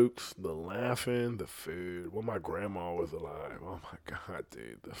jokes, the laughing, the food. When my grandma was alive. Oh my God,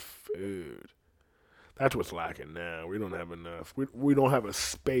 dude. The food. That's what's lacking now. We don't have enough. We don't have a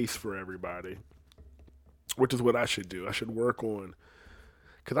space for everybody. Which is what I should do. I should work on...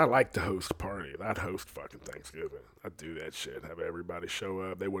 Because I like to host parties. I'd host fucking Thanksgiving. I'd do that shit. Have everybody show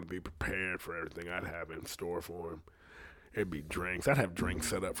up. They wouldn't be prepared for everything I'd have in store for them. It'd be drinks. I'd have drinks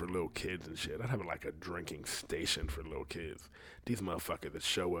set up for little kids and shit. I'd have like a drinking station for little kids. These motherfuckers that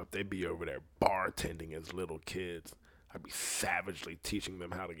show up, they'd be over there bartending as little kids. I'd be savagely teaching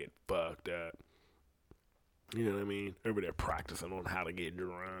them how to get fucked up. You know what I mean? Over there practicing on how to get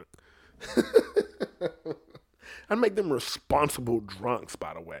drunk. I'd make them responsible drunks,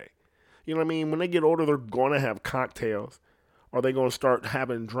 by the way. You know what I mean? When they get older, they're going to have cocktails. Are they going to start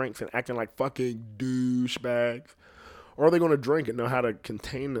having drinks and acting like fucking douchebags? Or are they going to drink and know how to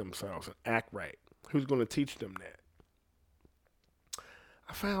contain themselves and act right? Who's going to teach them that?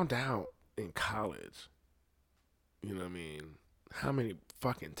 I found out in college, you know what I mean, how many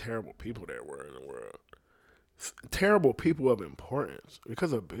fucking terrible people there were in the world. Terrible people of importance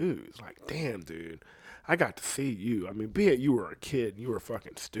because of booze. Like, damn, dude, I got to see you. I mean, be it you were a kid and you were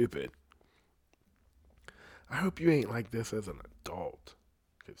fucking stupid. I hope you ain't like this as an adult.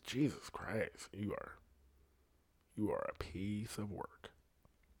 Because Jesus Christ, you are a piece of work.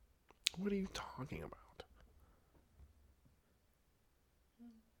 What are you talking about?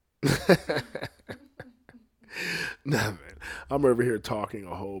 Nothing. I'm over here talking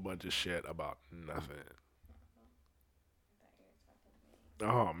a whole bunch of shit about nothing.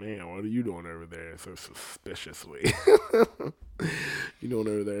 Oh man, what are you doing over there so suspiciously? You doing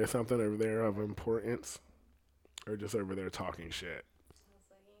over there something over there of importance? Or just over there talking shit?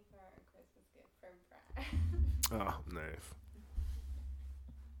 Oh, nice.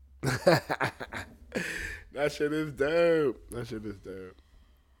 That shit is dope. That shit is dope.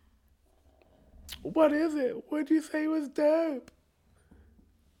 What is it? What'd you say was dope?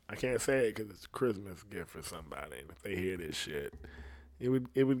 I can't say it because it's a Christmas gift for somebody. And if they hear this shit, it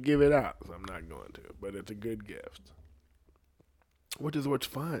would give it out. So I'm not going to. But it's a good gift. Which is what's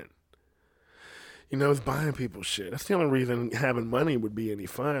fun. You know, it's buying people shit. That's the only reason having money would be any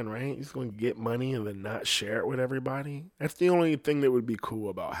fun, right? You're just going to get money and then not share it with everybody. That's the only thing that would be cool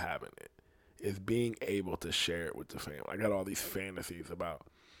about having it, is being able to share it with the family. I got all these fantasies about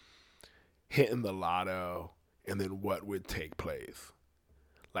hitting the lotto and then what would take place.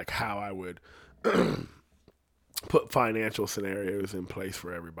 Like how I would put financial scenarios in place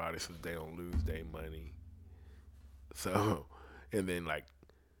for everybody so they don't lose their money. So, and then like,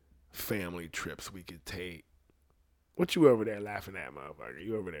 family trips we could take. What you over there laughing at, motherfucker?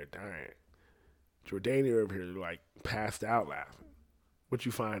 You over there dying. Jordania over here like passed out laughing. What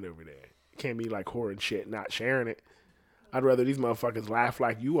you find over there? You can't be like whoring shit and not sharing it. I'd rather these motherfuckers laugh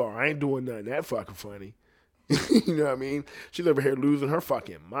like you are. I ain't doing nothing that fucking funny. You know what I mean? She's over here losing her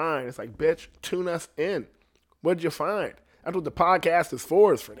fucking mind. It's like, bitch, tune us in. What'd you find? That's what the podcast is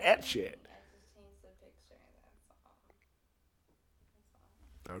for that shit.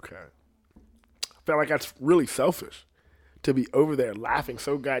 Okay. I feel like that's really selfish to be over there laughing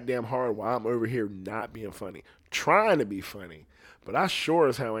so goddamn hard while I'm over here not being funny. Trying to be funny. But I sure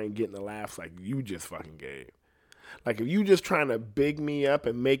as hell ain't getting the laughs like you just fucking gave. Like if you just trying to big me up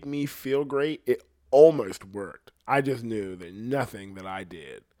and make me feel great, it almost worked. I just knew that nothing that I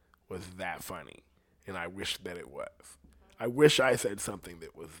did was that funny. And I wish that it was. I wish I said something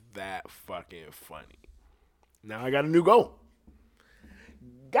that was that fucking funny. Now I got a new goal.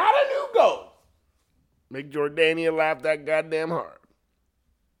 Got a new goal. Make Jordania laugh that goddamn hard.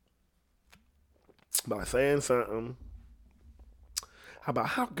 By saying something about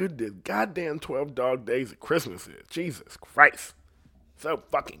how good this goddamn 12 dog days of Christmas is. Jesus Christ. So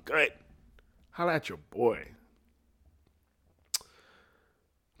fucking good. Holla at your boy.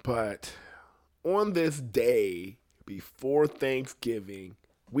 But on this day before Thanksgiving,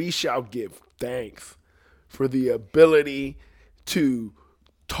 we shall give thanks for the ability to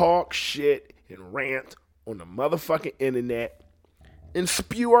talk shit and rant on the motherfucking internet and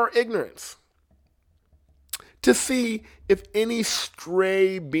spew our ignorance. To see if any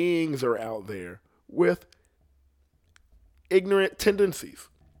stray beings are out there with ignorant tendencies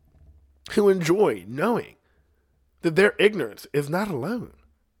who enjoy knowing that their ignorance is not alone.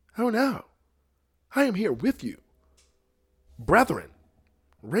 Oh no, I am here with you. Brethren,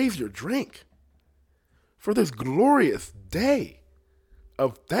 raise your drink for this glorious day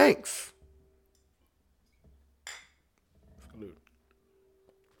of thanks. Salute.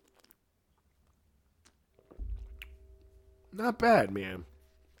 Not bad, man.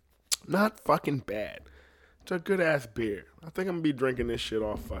 Not fucking bad. It's a good ass beer. I think I'm gonna be drinking this shit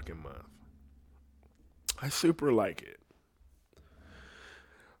all fucking month. I super like it.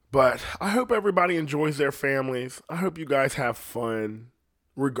 But I hope everybody enjoys their families. I hope you guys have fun.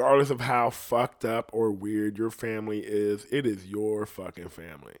 Regardless of how fucked up or weird your family is, it is your fucking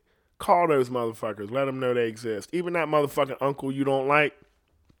family. Call those motherfuckers. Let them know they exist. Even that motherfucking uncle you don't like,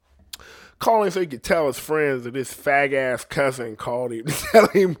 call him so you can tell his friends that this fag-ass cousin called him to tell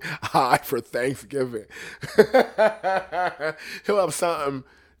him hi for Thanksgiving. He'll have something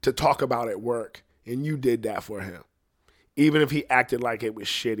to talk about at work, and you did that for him. Even if he acted like it was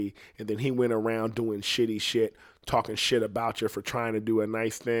shitty, and then he went around doing shitty shit talking shit about you for trying to do a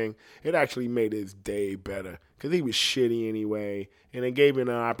nice thing, it actually made his day better because he was shitty anyway, and it gave him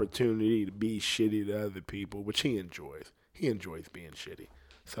an opportunity to be shitty to other people, which he enjoys. He enjoys being shitty.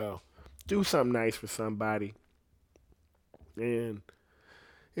 So do something nice for somebody and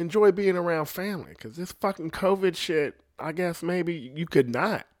enjoy being around family because this fucking COVID shit, I guess maybe you could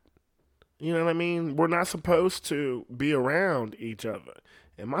not. You know what I mean? We're not supposed to be around each other.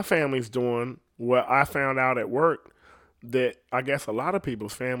 And my family's doing what I found out at work that I guess a lot of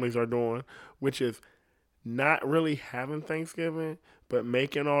people's families are doing, which is not really having Thanksgiving, but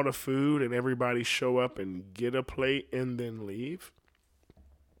making all the food and everybody show up and get a plate and then leave.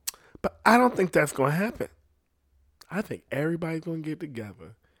 But I don't think that's going to happen. I think everybody's going to get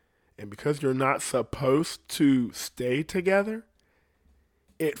together. And because you're not supposed to stay together,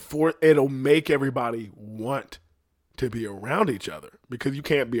 it'll make everybody want to be around each other because you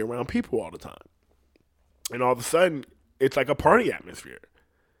can't be around people all the time. And all of a sudden, it's like a party atmosphere.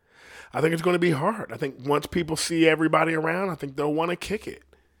 I think it's going to be hard. I think once people see everybody around, I think they'll want to kick it.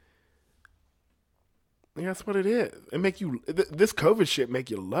 And that's what it is. This COVID shit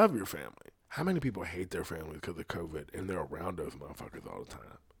make you love your family. How many people hate their families because of COVID and they're around those motherfuckers all the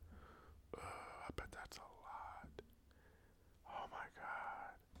time? I bet that's a lot. Oh my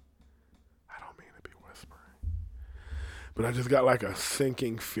God. I don't mean to be whispering. But I just got like a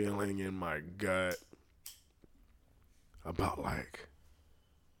sinking feeling in my gut about like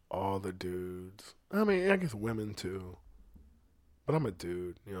all the dudes. I mean, I guess women too. But I'm a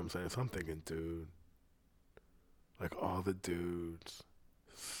dude, you know what I'm saying? So I'm thinking dude. Like all the dudes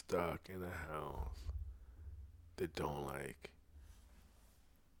stuck in a house that don't like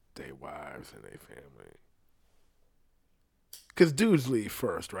their wives and their family. Because dudes leave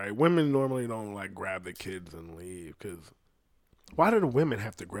first, right? Women normally don't like grab the kids and leave. Because why do the women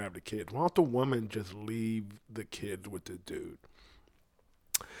have to grab the kids? Why don't the woman just leave the kids with the dude?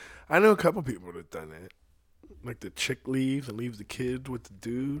 I know a couple people that have done that. Like the chick leaves and leaves the kids with the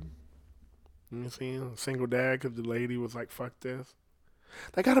dude. You know what I'm saying? Single dad because the lady was like, fuck this.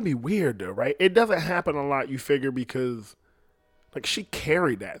 That gotta be weird though, right? It doesn't happen a lot, you figure, because like she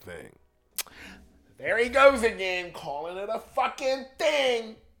carried that thing. There he goes again, calling it a fucking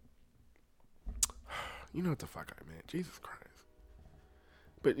thing. You know what the fuck I meant. Jesus Christ.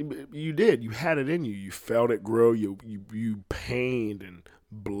 But you did. You had it in you. You felt it grow. You pained and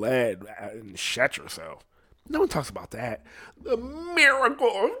bled and shat yourself. No one talks about that. The miracle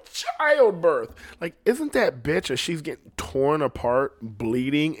of childbirth. Like, isn't that bitch as she's getting torn apart,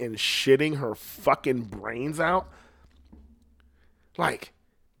 bleeding, and shitting her fucking brains out? Like,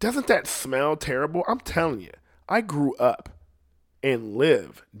 doesn't that smell terrible? I'm telling you, I grew up and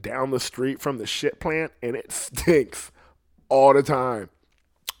live down the street from the shit plant, and it stinks all the time.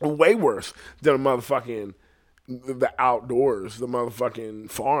 Way worse than the outdoors, the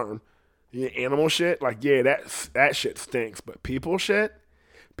motherfucking farm. Animal shit, like, yeah, that shit stinks. But people shit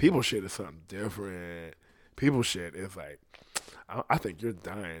is something different. People shit is like, I think you're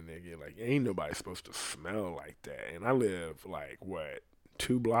dying, nigga. Like, ain't nobody supposed to smell like that. And I live, like,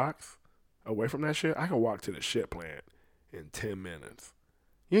 2 blocks away from that shit? I can walk to the shit plant in 10 minutes.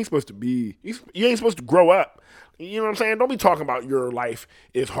 You ain't supposed to grow up. You know what I'm saying? Don't be talking about your life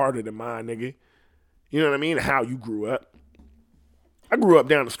is harder than mine, nigga. You know what I mean? How you grew up. I grew up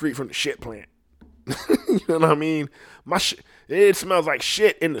down the street from the shit plant. You know what I mean? It smells like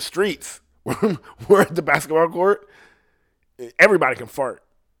shit in the streets. We're at the basketball court. Everybody can fart.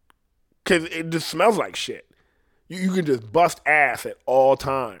 Because it just smells like shit. You can just bust ass at all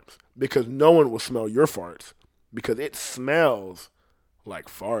times. Because no one will smell your farts. Because it smells like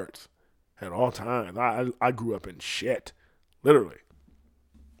farts at all times. I grew up in shit. Literally.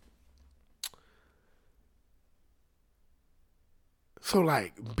 So,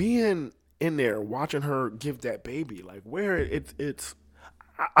 like, being in there, watching her give that baby, like, where it's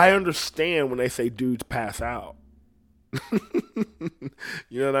I understand when they say dudes pass out.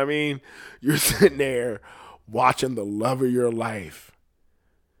 You know what I mean? You're sitting there watching the love of your life.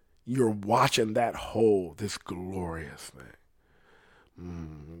 You're watching that this glorious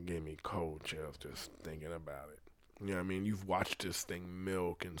thing. Gave me cold chills just thinking about it. You know what I mean? You've watched this thing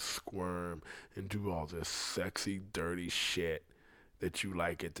milk and squirm and do all this sexy, dirty shit that you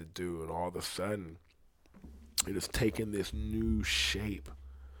like it to do, and all of a sudden it is taking this new shape.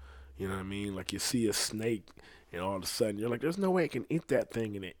 You know what I mean? Like you see a snake and all of a sudden you're like, there's no way I can eat that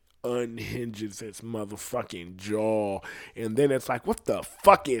thing, and it unhinges its motherfucking jaw, and then it's like, what the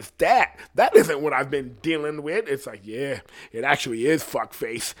fuck is that? That isn't what I've been dealing with. It's like, yeah, it actually is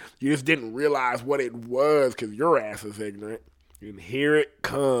fuckface. You just didn't realize what it was because your ass is ignorant. And here it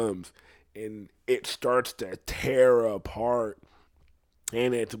comes. and it starts to tear apart,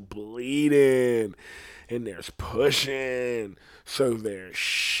 and it's bleeding, and there's pushing, so there's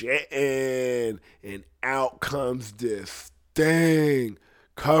shitting, and out comes this thing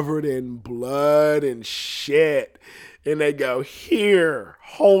covered in blood and shit, and they go, here,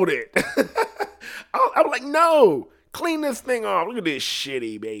 hold it. I'm like, no, clean this thing off. Look at this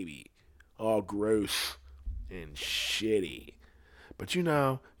shitty baby, all gross and shitty. But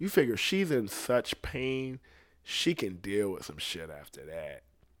you figure she's in such pain, she can deal with some shit after that.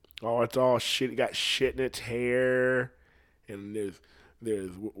 Oh, it's all shit. It got shit in its hair, and there's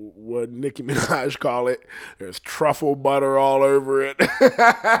what Nicki Minaj call it. There's truffle butter all over it.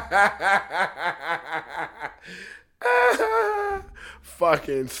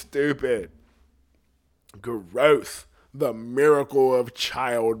 Fucking stupid. Gross. The miracle of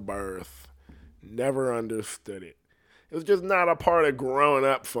childbirth. Never understood it. It was just not a part of growing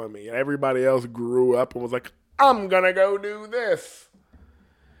up for me. Everybody else grew up and was like, I'm gonna go do this.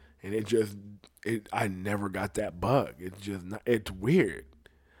 And I never got that bug. It's weird.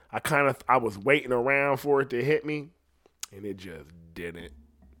 I was waiting around for it to hit me, and it just didn't.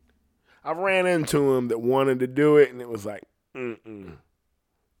 I ran into him that wanted to do it, and it was like, You know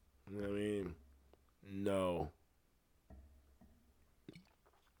what I mean? No.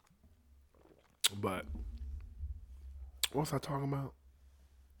 But what was I talking about?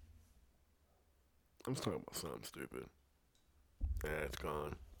 I was talking about something stupid. Yeah, it's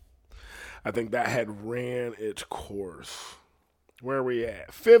gone. I think that had ran its course. Where are we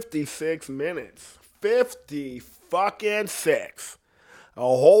at? 56 minutes. 50 fucking 6. A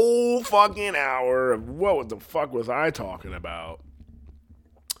whole fucking hour of what the fuck was I talking about?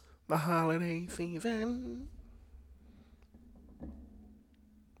 The holiday season.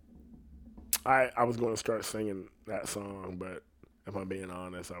 I was going to start singing that song, but if I'm being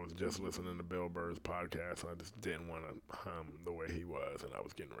honest, I was just listening to Bill Burr's podcast, so I just didn't want to hum the way he was, and I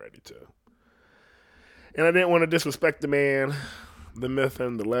was getting ready to. And I didn't want to disrespect the man, the myth,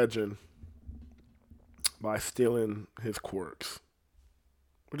 and the legend by stealing his quirks.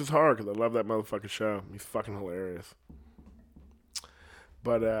 Which is hard, because I love that motherfucking show. He's fucking hilarious.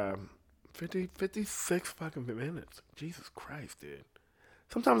 But 56 fucking minutes. Jesus Christ, dude.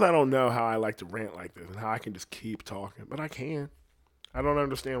 Sometimes I don't know how I like to rant like this and how I can just keep talking, but I can. I don't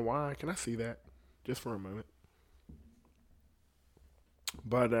understand why. Can I see that? Just for a moment.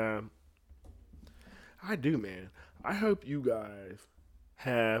 But I do, man. I hope you guys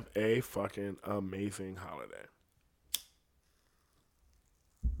have a fucking amazing holiday.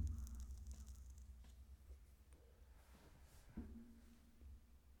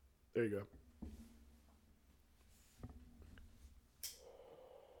 There you go.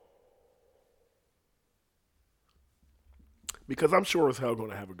 Because I'm sure as hell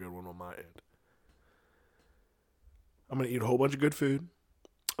going to have a good one on my end. I'm going to eat a whole bunch of good food.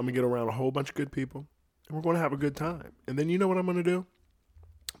 I'm going to get around a whole bunch of good people. And we're going to have a good time. And then you know what I'm going to do?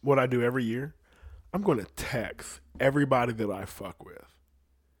 What I do every year? I'm going to text everybody that I fuck with.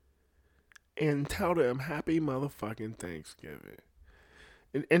 And tell them happy motherfucking Thanksgiving.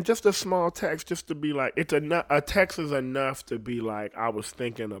 And just a small text just to be like, a text is enough to be like, I was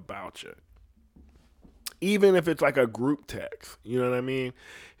thinking about you. Even if it's like a group text, you know what I mean?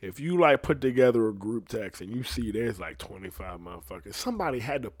 If you like put together a group text and you see there's like 25 motherfuckers, somebody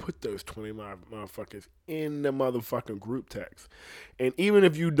had to put those 25 motherfuckers in the motherfucking group text. And even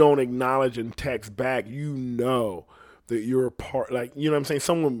if you don't acknowledge and text back, you know that you're a part, like, you know what I'm saying?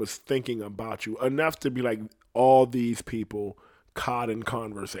 Someone was thinking about you enough to be like, all these people caught in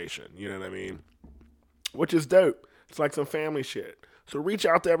conversation, you know what I mean? Which is dope. It's like some family shit. So reach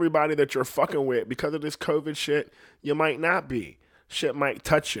out to everybody that you're fucking with. Because of this COVID shit, you might not be. Shit might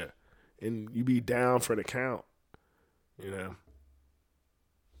touch you. And you be down for the count. You know?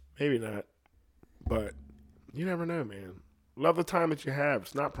 Maybe not. But you never know, man. Love the time that you have.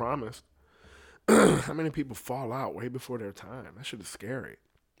 It's not promised. How many people fall out way before their time? That shit is scary.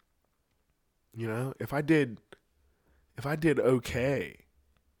 You know? If I did okay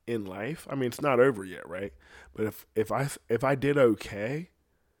in life, I mean, it's not over yet, right? But if I did okay,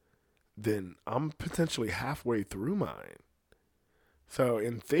 then I'm potentially halfway through mine. So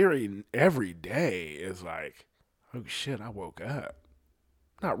in theory, every day is like, oh shit, I woke up.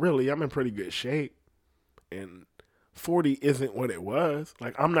 Not really. I'm in pretty good shape, and 40 isn't what it was.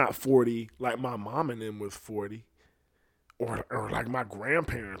 Like, I'm not 40 like my mom and them was 40, or like my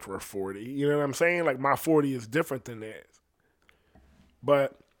grandparents were 40. You know what I'm saying? Like, my 40 is different than theirs.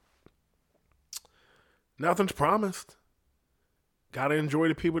 But nothing's promised. Gotta enjoy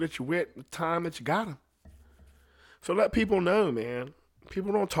the people that you with, the time that you got them. So let people know, man.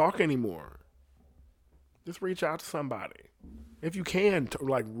 People don't talk anymore. Just reach out to somebody. If you can,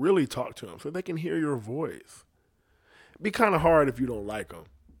 like really talk to them so they can hear your voice. It'd be kind of hard if you don't like them.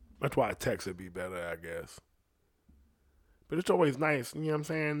 That's why a text would be better, I guess. But it's always nice, you know what I'm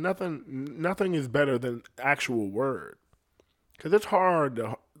saying? Nothing is better than actual word. Because it's hard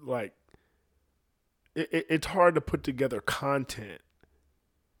to, like, it's hard to put together content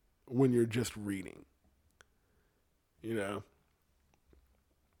when you're just reading. You know?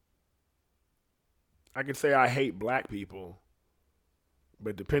 I could say I hate black people,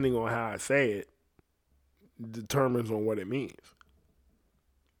 but depending on how I say it, determines on what it means.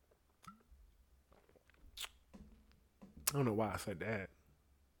 I don't know why I said that.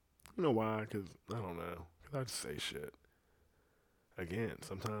 You know why? Because I don't know. Because I just say shit. Again,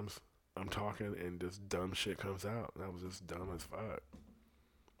 sometimes I'm talking and just dumb shit comes out. And I was just dumb as fuck.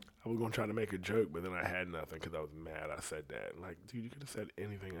 I was going to try to make a joke, but then I had nothing because I was mad I said that. Like, dude, you could have said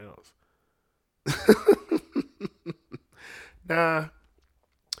anything else. Nah.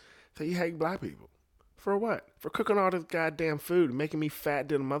 So you hate black people. For what? For cooking all this goddamn food and making me fat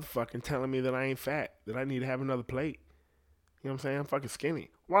to the motherfucker and telling me that I ain't fat, that I need to have another plate. You know what I'm saying? I'm fucking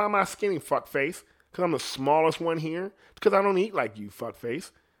skinny. Why am I skinny, fuckface? Because I'm the smallest one here? Because I don't eat like you, fuckface.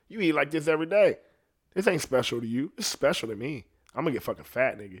 You eat like this every day. This ain't special to you. It's special to me. I'm going to get fucking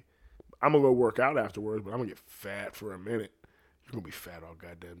fat, nigga. I'm going to go work out afterwards, but I'm going to get fat for a minute. You're going to be fat all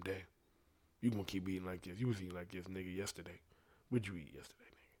goddamn day. You going to keep eating like this. You was eating like this, nigga, yesterday. What'd you eat yesterday,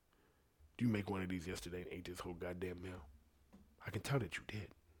 nigga? Do you make one of these yesterday and ate this whole goddamn meal? I can tell that you did.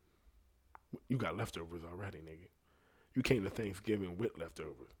 You got leftovers already, nigga. You came to Thanksgiving with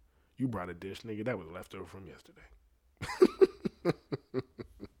leftovers. You brought a dish, nigga, that was leftover from yesterday.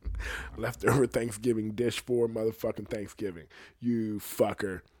 Leftover Thanksgiving dish for motherfucking Thanksgiving. You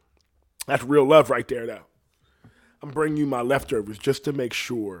fucker. That's real love right there, though. I'm bringing you my leftovers just to make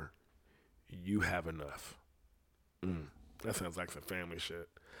sure you have enough. That sounds like some family shit.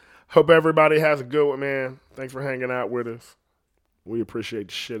 Hope everybody has a good one, man. Thanks for hanging out with us. We appreciate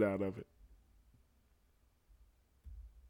the shit out of it.